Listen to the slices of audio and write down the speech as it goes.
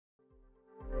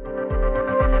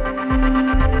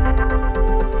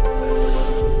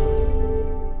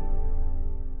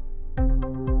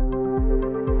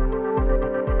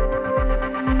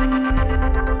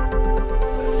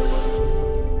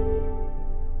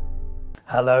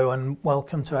Hello and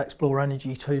welcome to Explore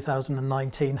Energy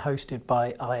 2019, hosted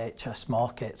by IHS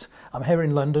Markit. I'm here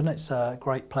in London. It's a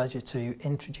great pleasure to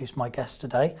introduce my guest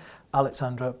today,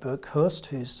 Alexandra Berghurst,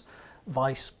 who's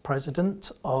Vice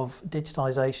President of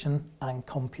Digitalization and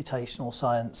Computational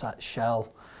Science at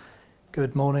Shell.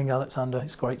 Good morning, Alexandra.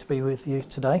 It's great to be with you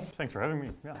today. Thanks for having me.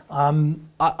 Yeah.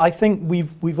 I think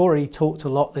we've already talked a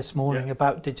lot this morning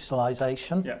about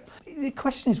digitalization. Yeah. The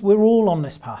question is, we're all on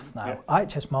this path now. Yeah.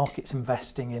 IHS Markit's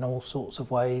investing in all sorts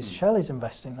of ways. Shell is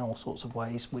investing in all sorts of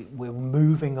ways. We're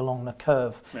moving along the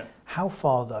curve. Yeah. How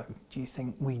far, though, do you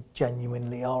think we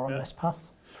genuinely are on this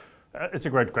path? It's a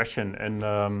great question,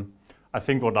 and I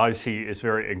think what I see is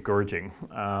very encouraging.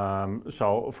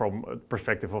 So from a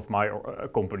perspective of my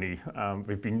company,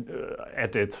 we've been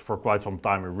at it for quite some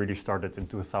time. We really started in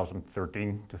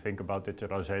 2013 to think about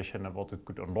digitalization and what it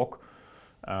could unlock.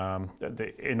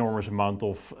 The enormous amount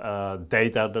of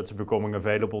data that's becoming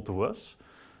available to us,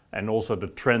 and also the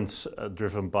trends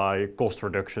driven by cost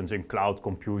reductions in cloud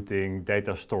computing,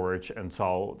 data storage, and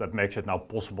so that makes it now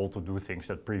possible to do things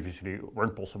that previously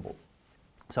weren't possible.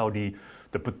 So the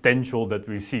potential that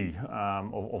we see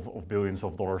of billions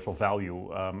of dollars of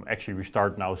value, actually we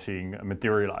start now seeing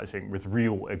materializing with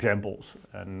real examples.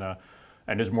 And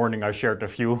this morning I shared a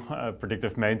few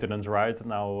predictive maintenance right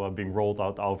now being rolled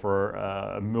out over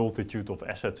a multitude of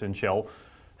assets in Shell,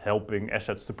 helping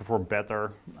assets to perform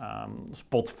better,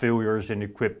 spot failures in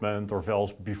equipment or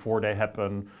valves before they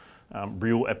happen.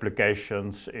 Real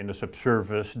applications in the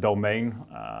subsurface domain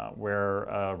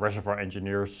where reservoir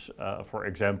engineers, for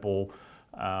example,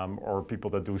 or people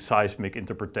that do seismic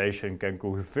interpretation can go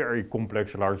with very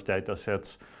complex large data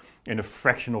sets in a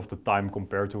fraction of the time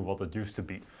compared to what it used to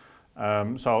be.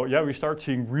 So yeah, we start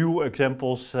seeing real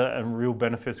examples and real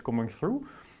benefits coming through.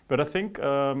 But I think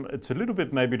it's a little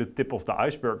bit maybe the tip of the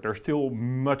iceberg. There's still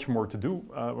much more to do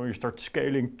when you start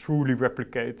scaling, truly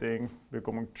replicating,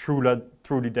 becoming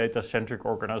truly data-centric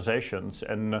organizations.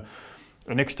 And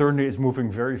externally it's moving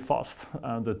very fast.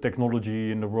 The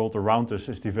technology in the world around us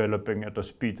is developing at a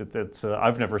speed that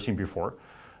I've never seen before.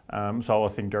 So I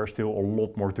think there's still a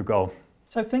lot more to go.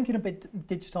 So thinking a bit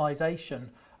digitalization,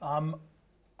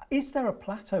 is there a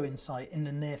plateau in sight in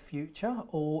the near future,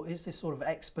 or is this sort of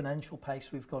exponential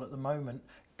pace we've got at the moment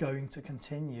going to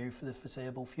continue for the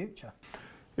foreseeable future?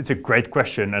 It's a great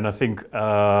question, and I think,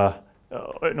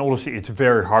 in honesty, it's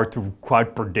very hard to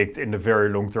quite predict in the very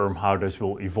long term how this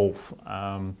will evolve.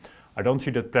 I don't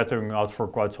see that plateauing out for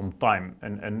quite some time,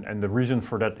 and the reason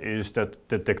for that is that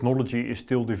the technology is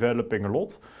still developing a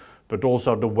lot, but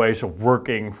also the ways of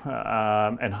working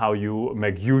and how you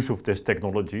make use of these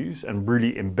technologies and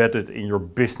really embed it in your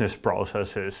business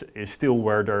processes is still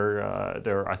where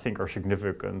there I think are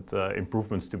significant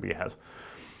improvements to be had.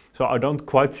 So I don't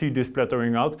quite see this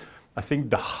plateauing out. I think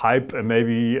the hype and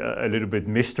maybe a little bit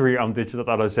mystery on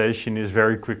digitalization is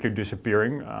very quickly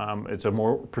disappearing. It's a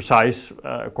more precise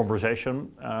conversation.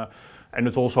 And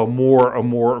it's also more and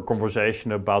more a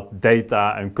conversation about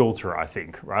data and culture, I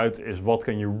think, right? Is what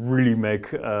can you really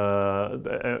make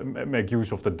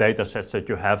use of the data sets that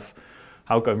you have?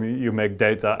 How can you make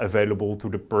data available to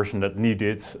the person that need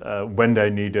it, when they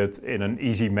need it, in an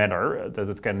easy manner, that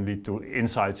it can lead to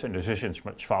insights and decisions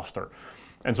much faster?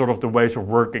 And sort of the ways of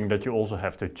working that you also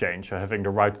have to change. So having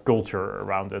the right culture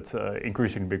around it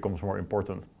increasingly becomes more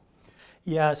important.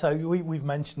 Yeah, so we've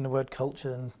mentioned the word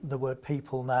culture and the word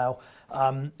people now.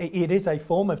 It is a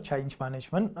form of change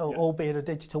management, albeit a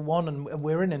digital one, and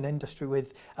we're in an industry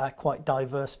with quite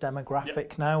diverse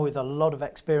demographic now, with a lot of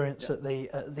experience at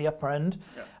the upper end,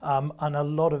 and a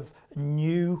lot of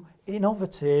new,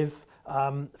 innovative,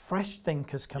 fresh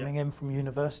thinkers coming in from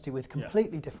university with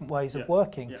completely different ways of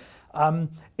working.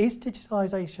 Is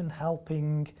digitalization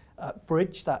helping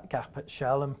bridge that gap at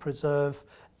Shell and preserve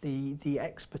the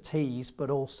expertise, but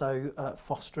also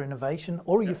foster innovation?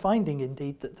 Or are you finding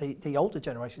indeed that the older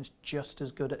generation's just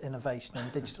as good at innovation in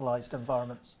digitalized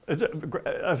environments?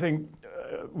 I think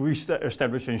we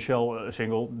established in Shell a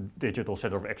single digital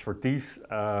center of expertise,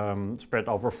 spread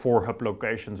over 4 hub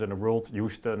locations in the world: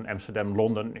 Houston, Amsterdam,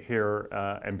 London, here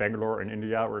and Bangalore in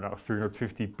India. We're now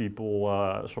 350 people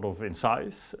sort of in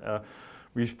size.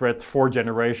 We spread 4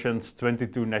 generations,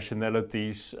 22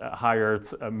 nationalities, hired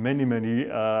many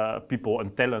people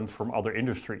and talent from other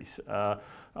industries,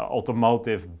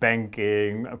 automotive,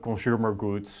 banking, consumer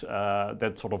goods,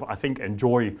 that sort of, I think,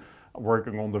 enjoy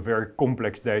working on the very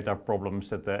complex data problems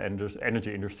that the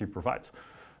energy industry provides.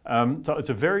 So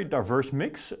it's a very diverse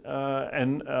mix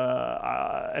and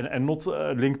not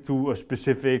linked to a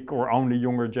specific or only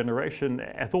younger generation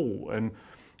at all. And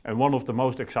And one of the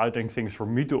most exciting things for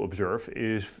me to observe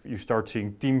is you start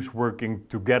seeing teams working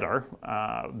together,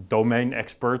 domain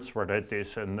experts, whether it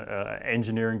is an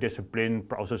engineering discipline,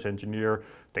 process engineer,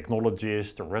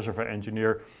 technologist, a reservoir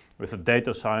engineer, with a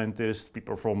data scientist,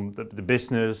 people from the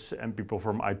business and people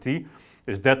from IT.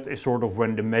 That is sort of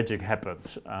when the magic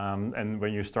happens, and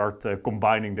when you start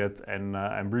combining that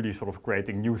and really sort of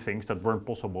creating new things that weren't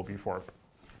possible before.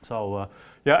 So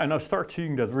yeah, and I start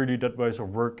seeing that really that ways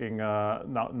of working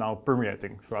now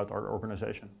permeating throughout our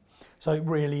organization. So it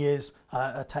really is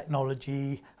a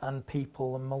technology and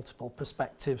people and multiple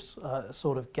perspectives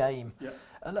sort of game. Yeah.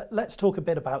 Let's talk a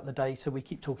bit about the data. We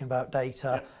keep talking about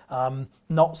data. Yeah.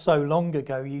 Not so long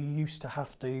ago, you used to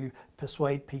have to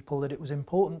persuade people that it was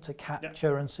important to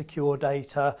capture and secure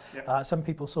data. Yeah. Some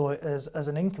people saw it as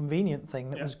an inconvenient thing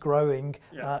that was growing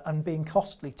and being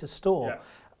costly to store. Yeah.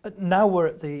 Now we're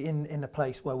at in a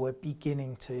place where we're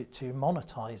beginning to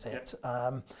monetize it.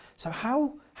 So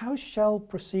how Shell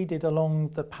proceeded along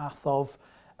the path of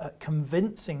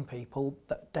convincing people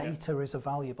that data is a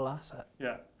valuable asset?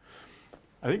 Yeah,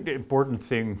 I think the important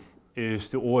thing is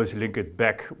to always link it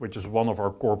back, which is one of our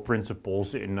core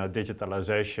principles in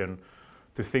digitalization,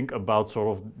 to think about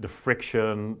sort of the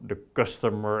friction, the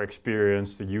customer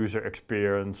experience, the user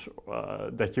experience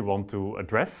that you want to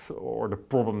address, or the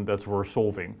problem that we're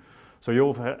solving. So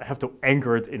you have to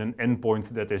anchor it in an endpoint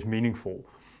that is meaningful.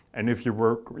 And if you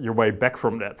work your way back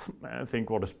from that, and think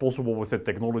what is possible with the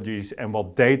technologies and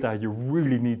what data you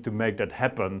really need to make that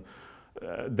happen,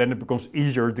 then it becomes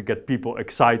easier to get people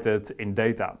excited in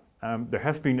data. There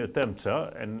have been attempts,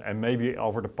 and maybe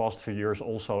over the past few years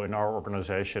also in our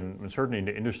organization, and certainly in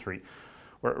the industry,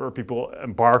 where people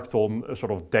embarked on a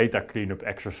sort of data cleanup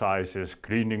exercises,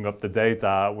 cleaning up the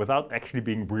data without actually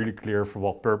being really clear for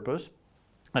what purpose,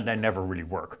 and they never really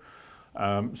work.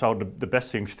 So the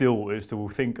best thing still is to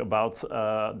think about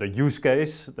the use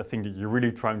case, the thing that you're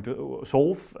really trying to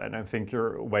solve, and then think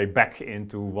your way back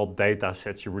into what data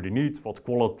sets you really need, what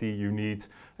quality you need,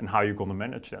 and how you're going to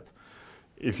manage that.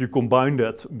 If you combine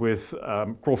that with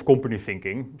cross-company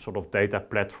thinking, sort of data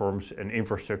platforms and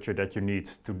infrastructure that you need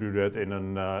to do that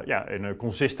in a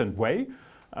consistent way,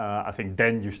 I think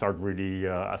then you start really,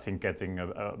 getting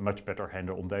a much better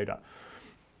handle on data.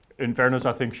 In fairness,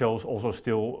 I think Shell's also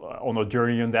still on a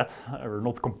journey in that. We're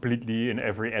not completely in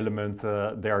every element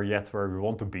there yet where we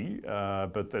want to be,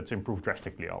 but it's improved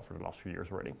drastically over the last few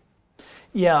years already.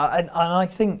 Yeah, and I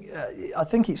think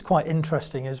it's quite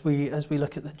interesting as we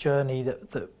look at the journey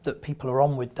that people are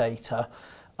on with data.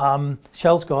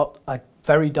 Shell's got a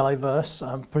very diverse,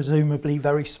 presumably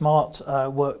very smart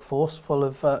workforce full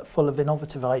of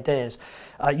innovative ideas.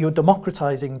 You're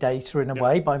democratizing data in a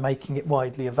way by making it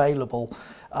widely available.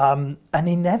 And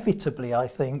inevitably, I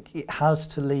think it has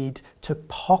to lead to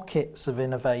pockets of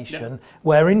innovation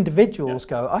where individuals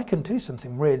go, I can do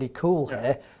something really cool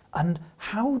here. And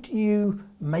how do you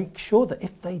make sure that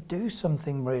if they do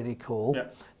something really cool,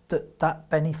 that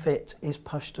benefit is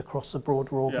pushed across a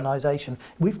broader organisation?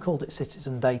 We've called it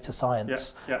citizen data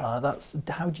science. That's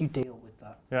how do you deal with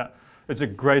that? Yeah, it's a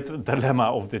great dilemma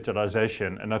of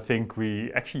digitalization, and I think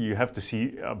you have to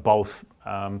see both.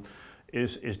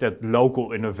 Is that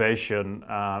local innovation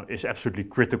is absolutely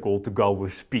critical to go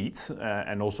with speed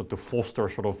and also to foster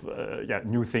sort of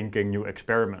new thinking, new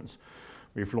experiments.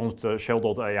 We've launched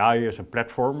Shell.ai as a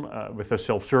platform with a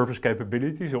self-service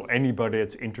capability, so anybody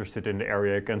that's interested in the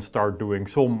area can start doing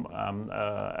some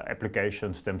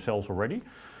applications themselves already.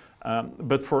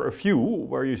 But for a few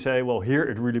where you say, well, here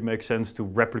it really makes sense to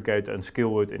replicate and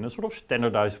scale it in a sort of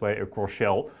standardized way across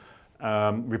Shell,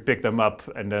 we pick them up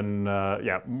and then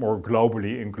more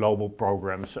globally in global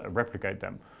programs replicate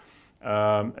them.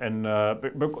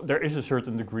 But there is a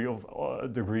certain degree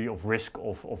of risk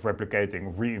of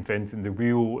replicating, reinventing the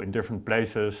wheel in different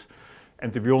places.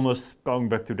 And to be honest, going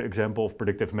back to the example of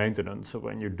predictive maintenance, so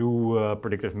when you do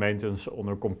predictive maintenance on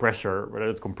a compressor,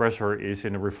 whether that compressor is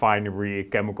in a refinery, a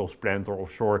chemicals plant or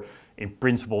offshore, in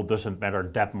principle doesn't matter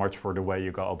that much for the way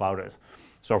you go about it.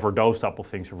 So for those type of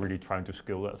things, we're really trying to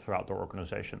scale that throughout the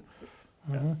organization.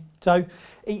 Mm-hmm. So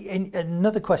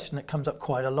another question that comes up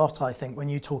quite a lot, I think, when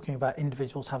you're talking about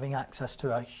individuals having access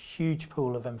to a huge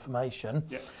pool of information,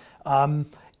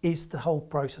 is the whole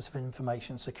process of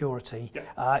information security.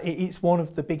 It's one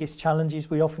of the biggest challenges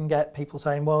we often get, people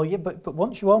saying, well, but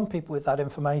once you arm people with that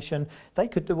information, they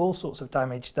could do all sorts of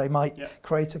damage. They might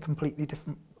create a completely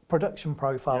different production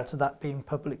profile to that being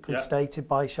publicly stated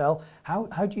by Shell.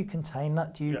 How do you contain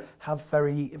that? Do you have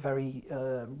very, very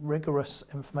rigorous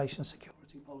information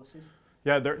security policies?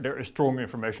 Yeah, there is strong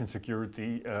information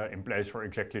security in place for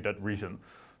exactly that reason.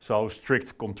 So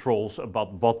strict controls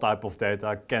about what type of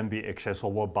data can be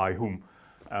accessible by whom.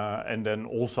 And then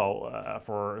also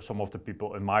for some of the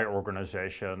people in my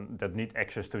organization that need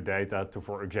access to data to,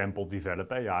 for example,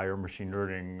 develop AI or machine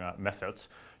learning methods,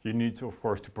 you need to, of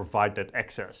course, to provide that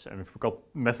access. And we've got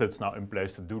methods now in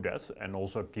place to do that and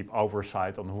also keep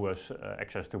oversight on who has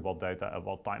access to what data at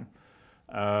what time.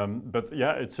 But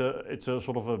yeah, it's a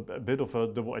sort of a bit of a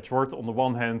double-edged sword. On the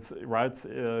one hand, right,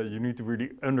 you need to really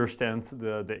understand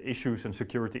the issues and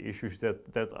security issues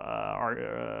that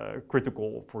are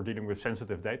critical for dealing with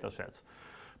sensitive data sets.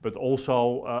 But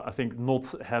also, I think not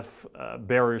have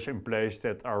barriers in place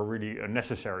that are really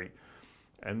necessary.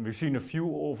 And we've seen a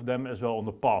few of them as well in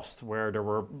the past, where there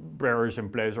were barriers in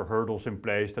place or hurdles in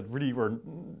place that really were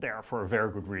there for a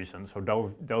very good reason. So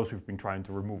those we've been trying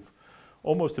to remove.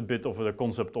 Almost a bit of the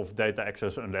concept of data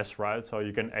access unless, right? So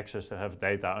you can access to have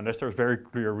data unless there's very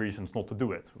clear reasons not to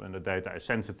do it, when the data is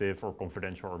sensitive or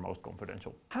confidential or most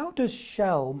confidential. How does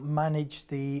Shell manage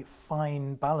the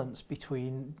fine balance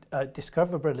between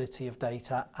discoverability of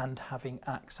data and having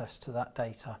access to that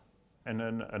data? And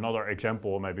then another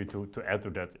example, maybe to add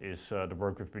to that, is the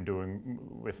work we've been doing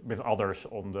with others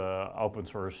on the open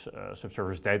source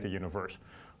subsurface data universe,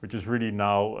 which is really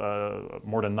now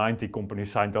more than 90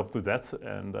 companies signed up to that.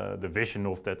 And the vision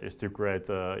of that is to create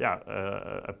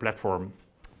a platform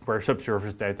where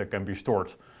subsurface data can be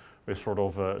stored with sort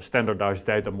of standardized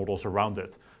data models around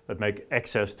it that make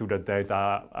access to that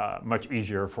data much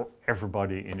easier for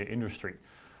everybody in the industry.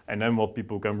 And then what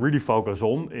people can really focus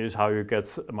on is how you get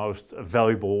the most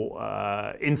valuable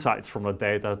insights from the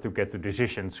data to get to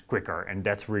decisions quicker. And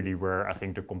that's really where I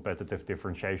think the competitive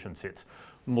differentiation sits,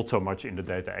 not so much in the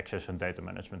data access and data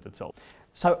management itself.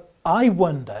 So I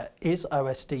wonder, is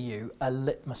OSDU a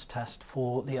litmus test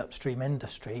for the upstream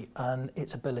industry and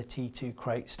its ability to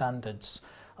create standards?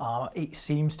 It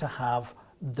seems to have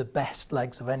the best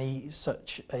legs of any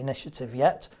such initiative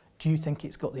yet. Do you think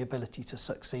it's got the ability to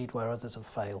succeed where others have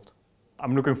failed?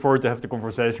 I'm looking forward to have the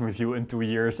conversation with you in 2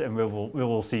 years, and we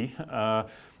will see.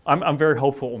 I'm very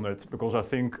hopeful on it because I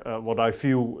think what I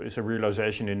feel is a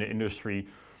realization in the industry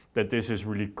that this is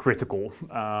really critical.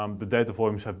 The data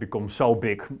volumes have become so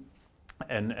big,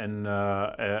 and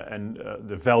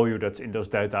the value that's in those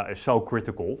data is so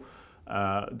critical.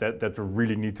 That we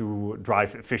really need to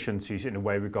drive efficiencies in the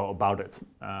way we go about it.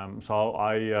 So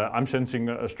I'm sensing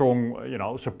a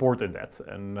strong, support in that,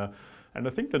 and I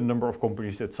think the number of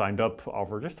companies that signed up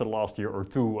over just the last year or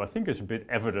two, I think is a bit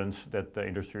evidence that the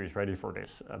industry is ready for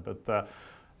this. But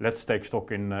let's take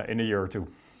stock in a year or two.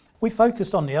 We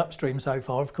focused on the upstream so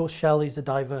far. Of course, Shell is a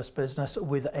diverse business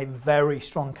with a very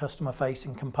strong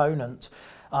customer-facing component.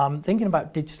 Thinking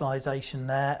about digitalization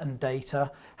there and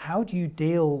data, how do you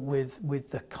deal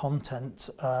with the content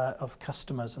of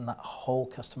customers and that whole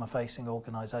customer-facing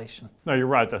organization? No, you're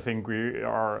right. I think we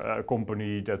are a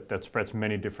company that spreads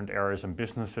many different areas and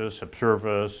businesses,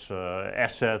 subservice,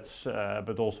 assets,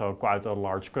 but also quite a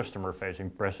large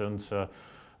customer-facing presence.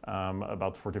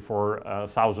 About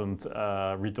 44,000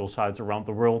 retail sites around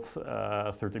the world,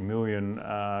 30 million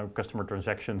customer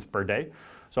transactions per day.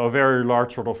 So a very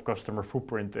large sort of customer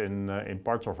footprint in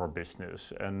parts of our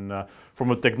business. And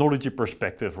from a technology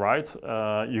perspective, right,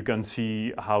 you can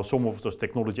see how some of those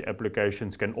technology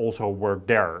applications can also work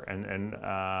there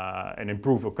and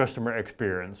improve a customer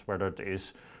experience, whether it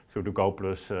is through the Go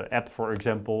Plus app, for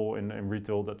example, in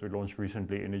retail that we launched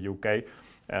recently in the UK.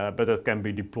 But it can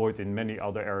be deployed in many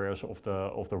other areas of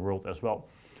the world as well.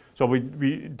 So we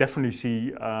definitely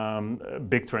see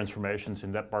big transformations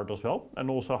in that part as well, and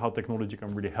also how technology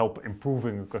can really help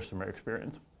improving the customer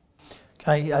experience.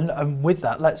 Okay, and with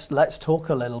that, let's talk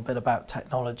a little bit about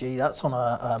technology. That's on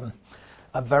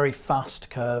a very fast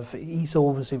curve. It's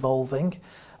always evolving.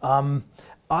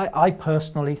 I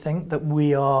personally think that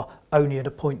we are only at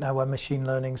a point now where machine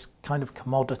learning's kind of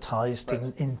commoditized,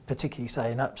 right, in particularly,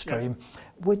 say, in upstream. Yeah.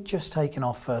 We're just taking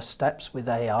our first steps with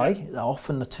AI. Yeah.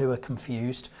 Often the two are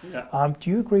confused. Yeah. Do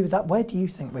you agree with that? Where do you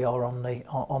think we are on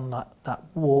that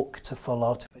walk to full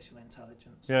artificial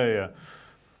intelligence? Yeah.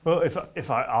 Well,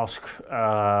 if I ask,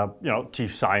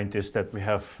 chief scientists that we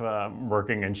have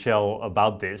working in Shell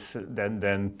about this,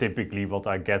 then typically what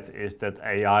I get is that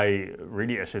AI,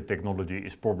 really as a technology,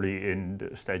 is probably in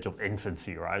the stage of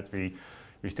infancy, right?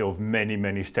 We still have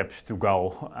many steps to go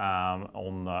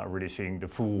on really seeing the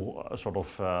full sort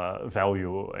of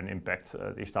value and impact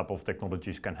these type of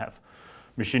technologies can have.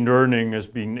 Machine learning has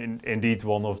been indeed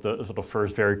one of the sort of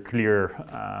first very clear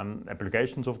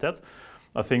applications of that.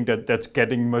 I think that's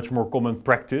getting much more common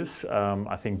practice.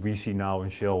 I think we see now in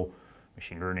Shell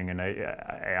machine learning and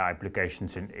AI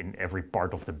applications in every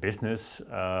part of the business.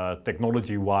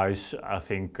 Technology-wise, I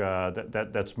think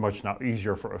that's much now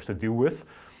easier for us to deal with.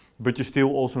 But you still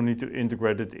also need to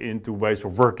integrate it into ways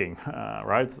of working,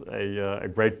 right? A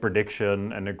great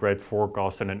prediction and a great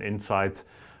forecast and an insight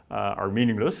are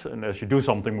meaningless unless you do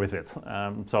something with it.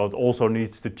 So it also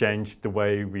needs to change the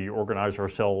way we organize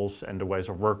ourselves and the ways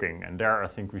of working. And there I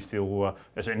think we still,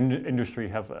 as an industry,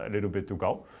 have a little bit to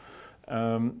go.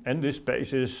 And this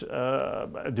space is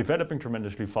developing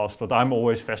tremendously fast. What I'm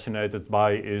always fascinated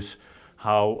by is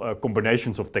how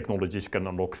combinations of technologies can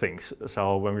unlock things.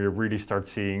 So when we really start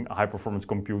seeing high performance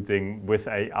computing with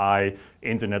AI,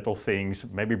 Internet of Things,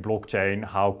 maybe blockchain,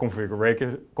 how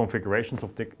configurations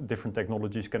of different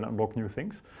technologies can unlock new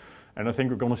things. And I think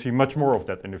we're going to see much more of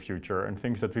that in the future, and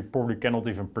things that we probably cannot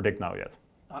even predict now yet.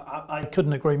 I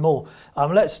couldn't agree more.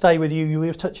 Let's stay with you. You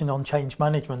were touching on change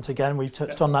management again. We've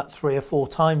touched on that 3 or 4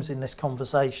 times in this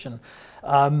conversation.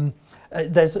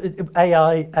 There's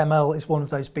AI, ML is one of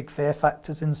those big fear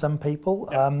factors in some people.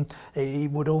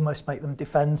 It would almost make them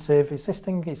defensive. Is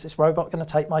this robot going to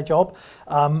take my job?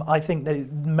 I think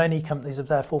that many companies have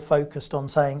therefore focused on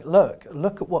saying, look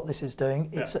at what this is doing.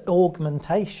 It's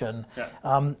augmentation.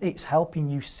 It's helping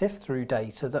you sift through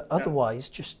data that otherwise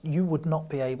just you would not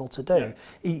be able to do.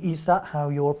 Is that how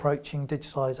you're approaching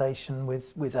digitalization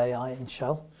with AI in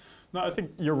Shell? No, I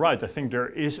think you're right. I think there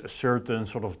is a certain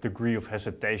sort of degree of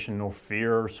hesitation or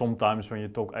fear sometimes when you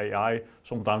talk AI.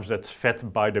 Sometimes that's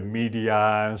fed by the media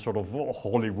and sort of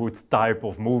Hollywood type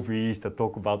of movies that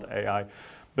talk about AI.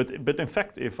 But in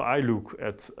fact, if I look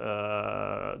at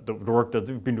the work that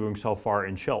we've been doing so far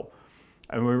in Shell,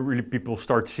 and when really people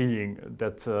start seeing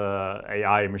that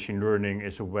AI and machine learning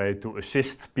is a way to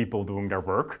assist people doing their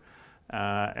work,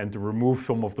 and to remove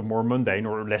some of the more mundane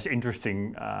or less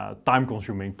interesting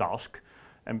time-consuming tasks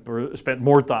and spend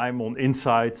more time on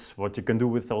insights, what you can do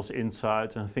with those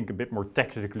insights, and think a bit more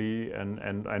tactically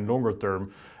and longer term,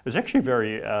 is actually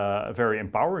very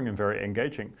empowering and very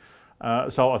engaging.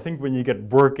 So I think when you get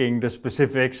working the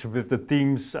specifics with the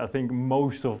teams, I think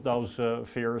most of those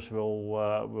fears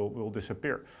will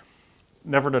disappear.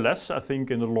 Nevertheless, I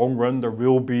think in the long run there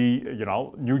will be,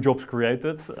 new jobs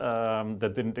created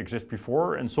that didn't exist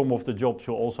before, and some of the jobs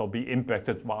will also be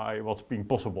impacted by what's being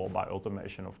possible by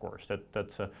automation. Of course,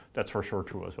 that's for sure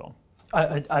true as well.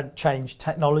 Change,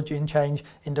 technology and change,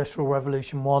 Industrial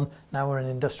Revolution 1, now we're in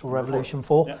Industrial Revolution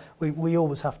 4. We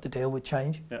always have to deal with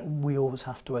change. We always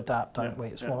have to adapt, don't we?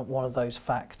 It's one of those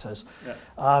factors.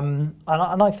 And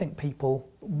I think people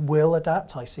will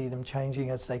adapt. I see them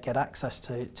changing as they get access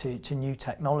to new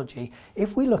technology.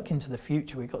 If we look into the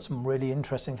future, we've got some really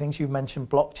interesting things. You mentioned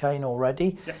blockchain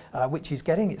already, which is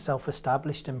getting itself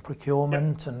established in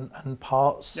procurement and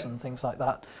parts and things like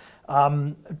that.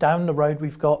 Down the road,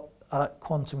 we've got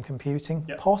quantum computing,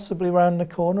 possibly around the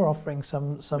corner, offering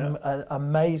some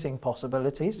amazing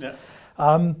possibilities.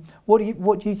 What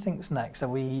do you think's next? Are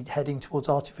we heading towards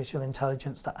artificial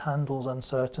intelligence that handles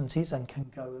uncertainties and can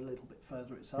go a little bit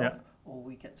further itself, or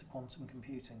we get to quantum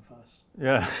computing first?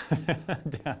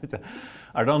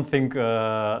 I don't think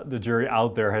the jury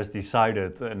out there has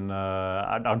decided, and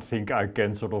I don't think I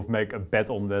can sort of make a bet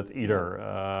on that either.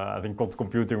 I think quantum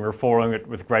computing, we're following it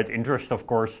with great interest, of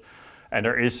course. And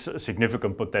there is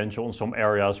significant potential in some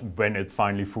areas when it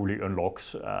finally fully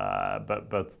unlocks, but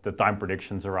the time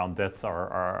predictions around that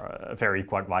vary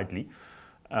quite widely.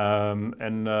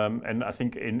 And I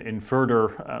think in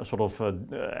further sort of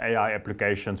AI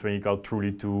applications, when you go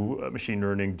truly to machine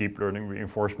learning, deep learning,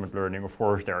 reinforcement learning, of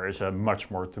course there is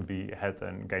much more to be had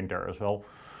and gained there as well.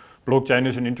 Blockchain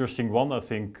is an interesting one. I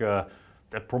think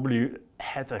that probably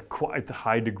had a quite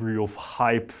high degree of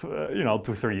hype,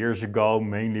 2-3 years ago,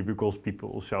 mainly because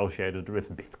people associated with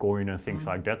Bitcoin and things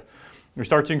like that. We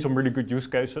start seeing some really good use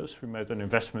cases. We made an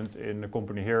investment in a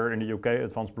company here in the UK,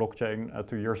 Advanced Blockchain,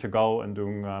 2 years ago, and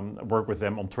doing work with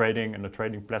them on trading and the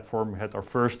trading platform. We had our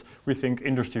first, we think,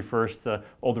 industry first,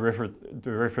 all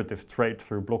derivative trade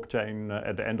through blockchain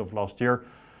at the end of last year.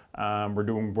 We're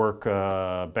doing work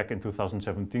back in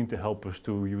 2017 to help us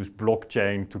to use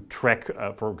blockchain to track,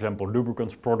 for example,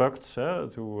 lubricants products,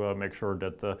 to make sure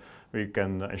that we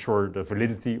can ensure the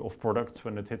validity of products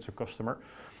when it hits a customer.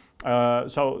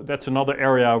 So that's another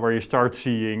area where you start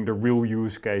seeing the real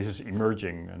use cases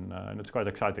emerging, and it's quite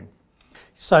exciting.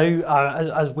 So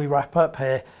as we wrap up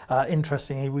here,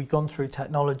 interestingly, we've gone through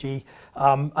technology,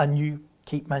 and you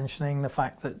keep mentioning the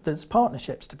fact that there's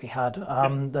partnerships to be had.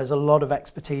 There's a lot of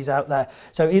expertise out there.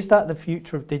 So is that the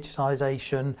future of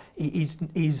digitalisation?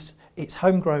 Is it's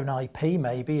homegrown IP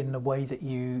maybe in the way that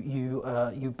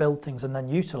you build things and then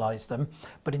utilise them,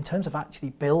 but in terms of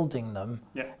actually building them,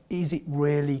 is it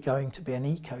really going to be an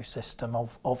ecosystem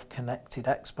of connected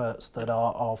experts that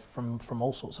are from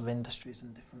all sorts of industries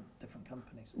and different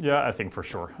companies? Yeah, I think for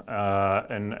sure.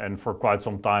 And for quite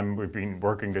some time we've been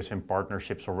working this in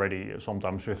partnerships already,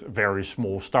 sometimes with very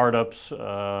small startups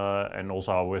and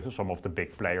also with some of the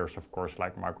big players, of course,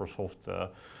 like Microsoft.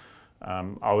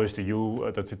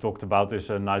 OSDU that we talked about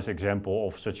is a nice example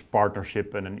of such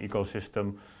partnership and an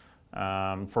ecosystem.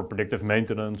 For predictive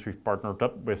maintenance, we've partnered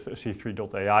up with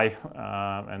C3.ai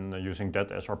and using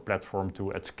that as our platform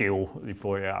to, at scale,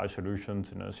 deploy AI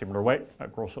solutions in a similar way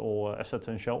across all assets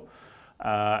in Shell.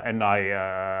 And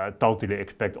I totally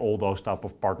expect all those type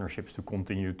of partnerships to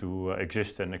continue to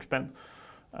exist and expand.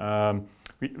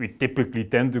 We typically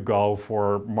tend to go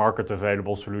for market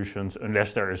available solutions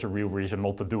unless there is a real reason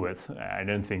not to do it. I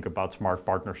then think about smart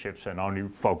partnerships and only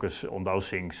focus on those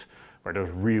things where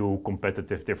there's real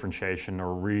competitive differentiation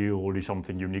or really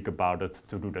something unique about it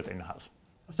to do that in-house.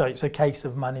 So it's a case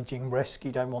of managing risk.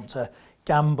 You don't want to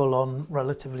gamble on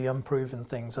relatively unproven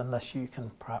things unless you can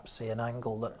perhaps see an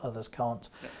angle that others can't.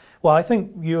 Yeah. Well, I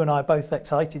think you and I are both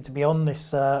excited to be on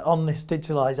this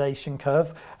digitalisation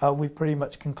curve. We've pretty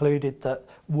much concluded that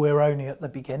we're only at the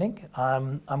beginning,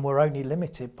 and we're only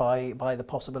limited by the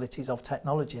possibilities of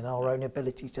technology and our own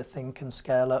ability to think and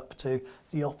scale up to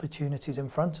the opportunities in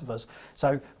front of us.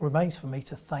 So remains for me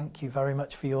to thank you very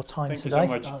much for your time today.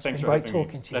 Thank you so much. It's been great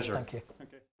talking to you. Pleasure. Thank you.